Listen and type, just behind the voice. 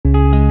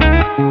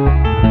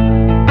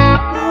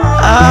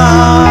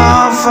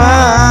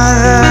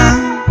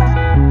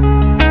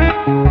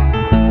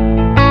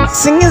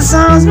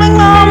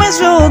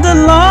Singers for the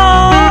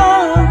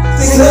Lord.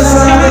 Singers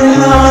for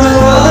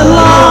the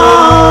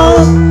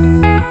Lord.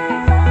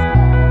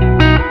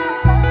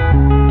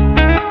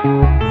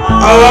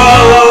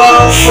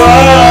 Our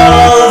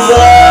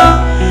Father,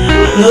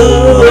 who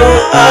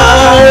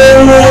art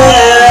in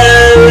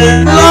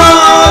heaven,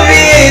 hallowed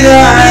be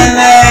thy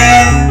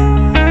name.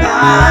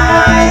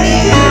 Thy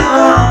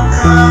kingdom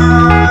come.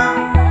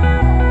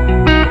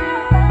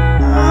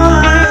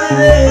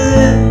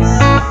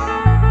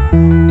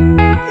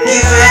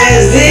 Give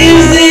us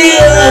this day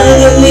our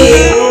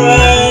daily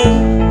bread,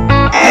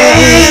 and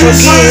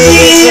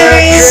forgive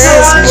us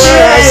our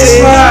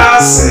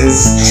trespasses,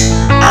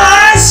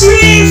 as we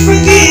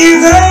forgive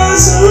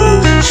those who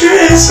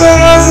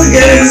trespass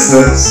against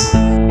us.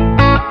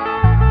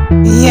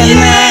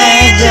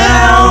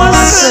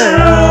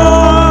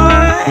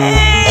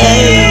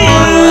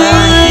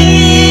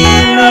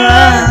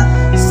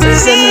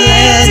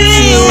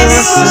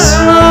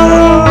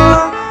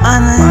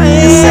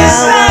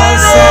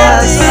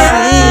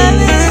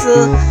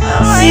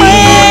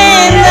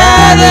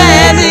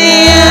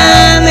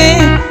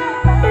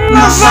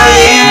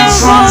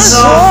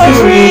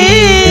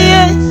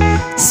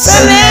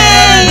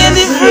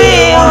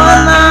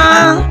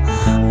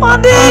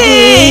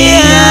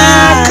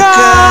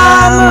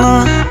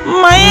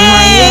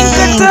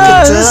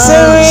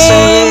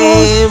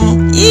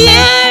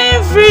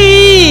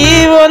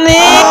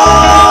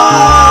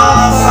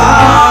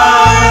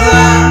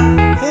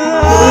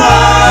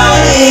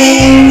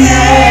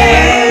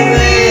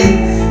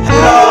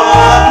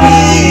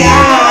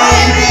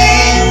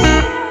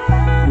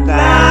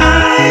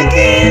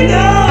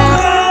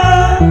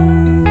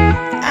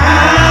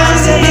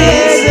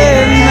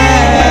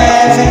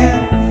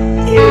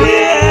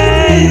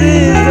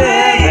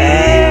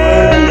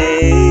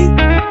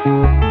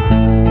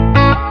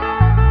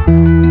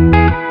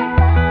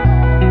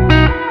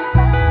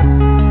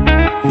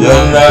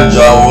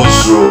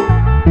 Jawosro,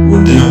 we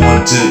didn't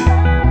want it.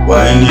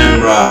 Why in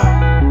Yimra?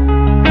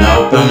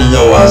 Now, penny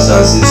your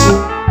assassin.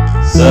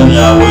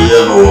 Sanya, we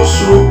yellow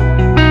osro.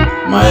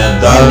 My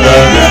dada,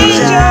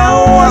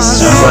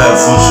 never a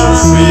full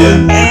free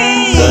and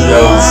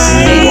Sanya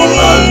free one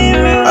land.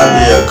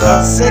 Adiaka,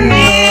 5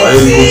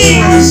 books,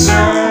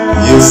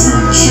 you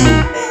free.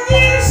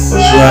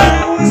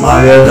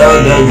 My dada,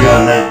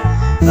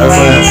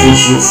 never a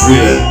full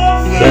free and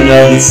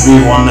Sanya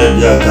free one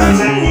Adiaka.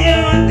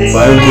 5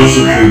 goes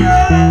to free.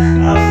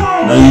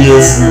 9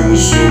 years free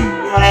Muslim.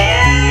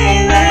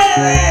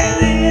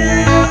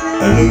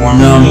 And the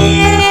Monam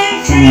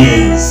 2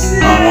 years.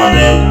 And one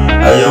day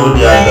I owe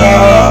the other.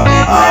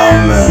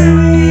 Amen.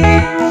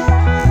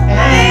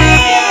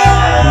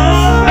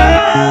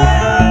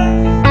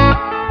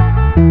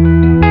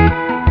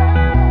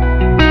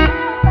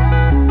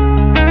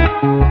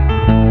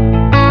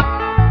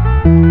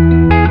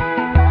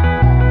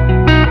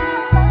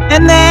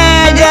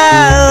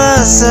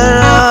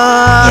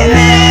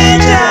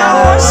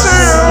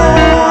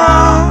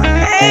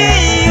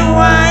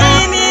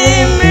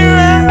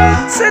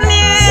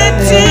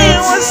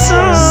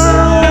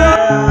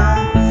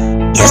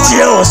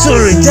 So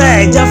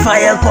retired,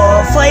 fire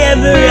call, fire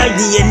very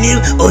the new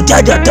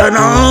Ojaja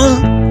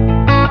Tunnel.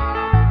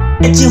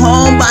 It's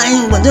home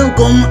buying, but don't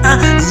come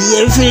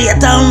the free a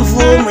town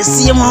for me.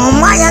 See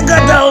my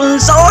got down,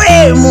 so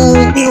hey,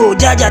 move the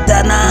Ojaja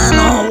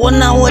Tunnel.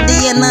 1 hour,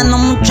 the end, and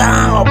I'm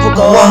trying to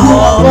go.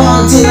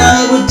 One thing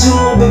I would do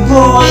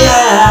before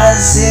I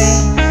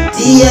say,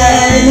 the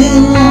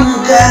end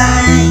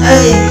guy,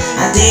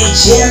 I did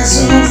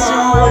chance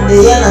more,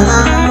 the end, and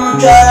I'm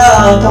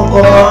trying to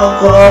go.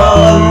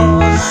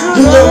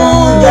 You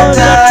don't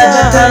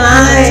jata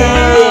nae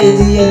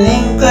the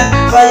ninka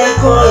fire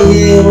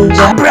koye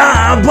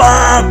braba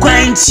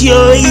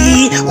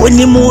kwantioyi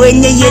onimu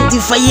enye yeti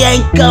fire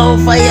ka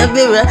fire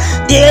bera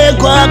de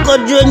kwa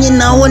kodroni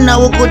na wona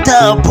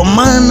wokuta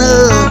pomana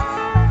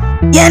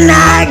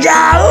Yanaja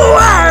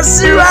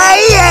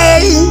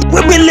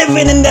we believe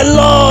in the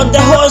Lord, the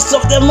host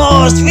of the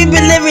most. We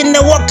believe in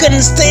the walking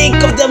stick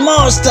of the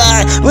Most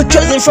High. We're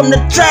chosen from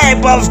the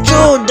tribe of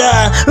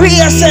Judah,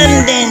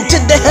 reascending to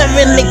the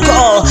heavenly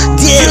call.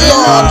 Dear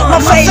Lord, my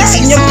face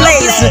in your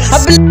place. I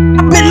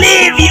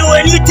believe you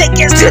and you take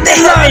us to the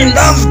land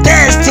of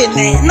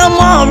destiny. No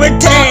more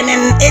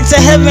returning. It's a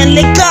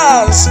heavenly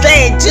call,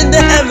 straight to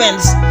the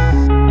heavens.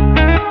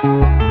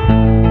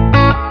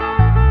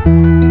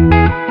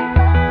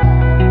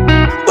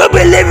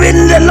 We live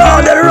in the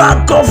Lord, the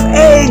rock of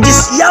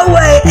ages,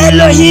 Yahweh,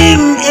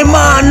 Elohim,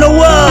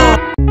 Emmanuel,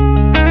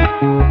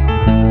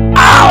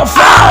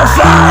 Alpha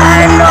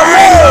and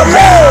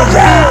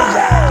Omega.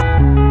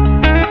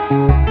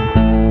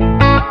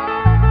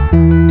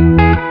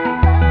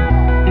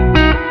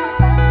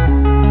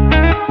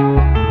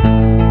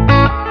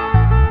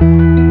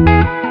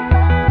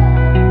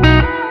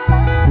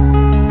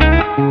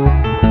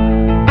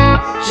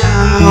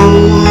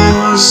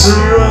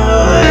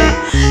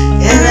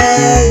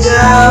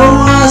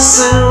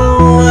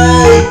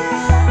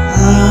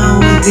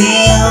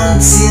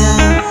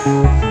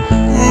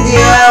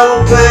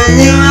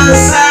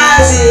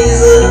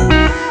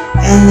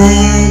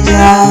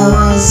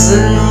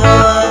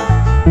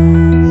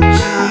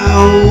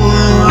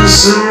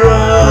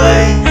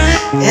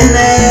 and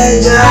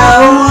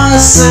I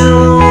was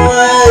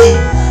away.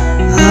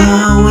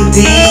 I would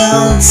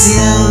dance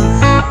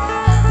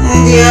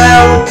and you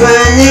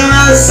open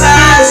your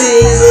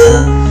sizes,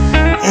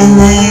 and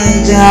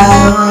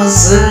I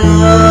was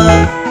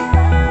away.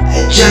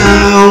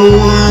 I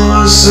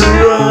was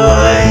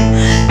away,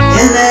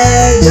 and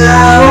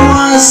I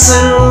was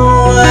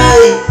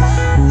away.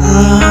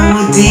 I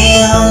would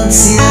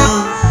dance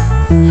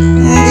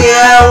and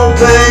you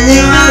open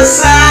your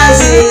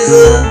sizes,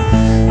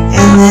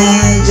 and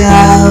I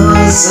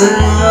was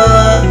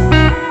away.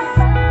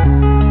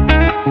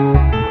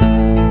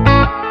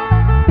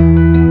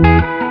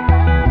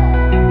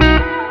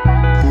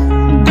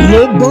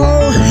 Global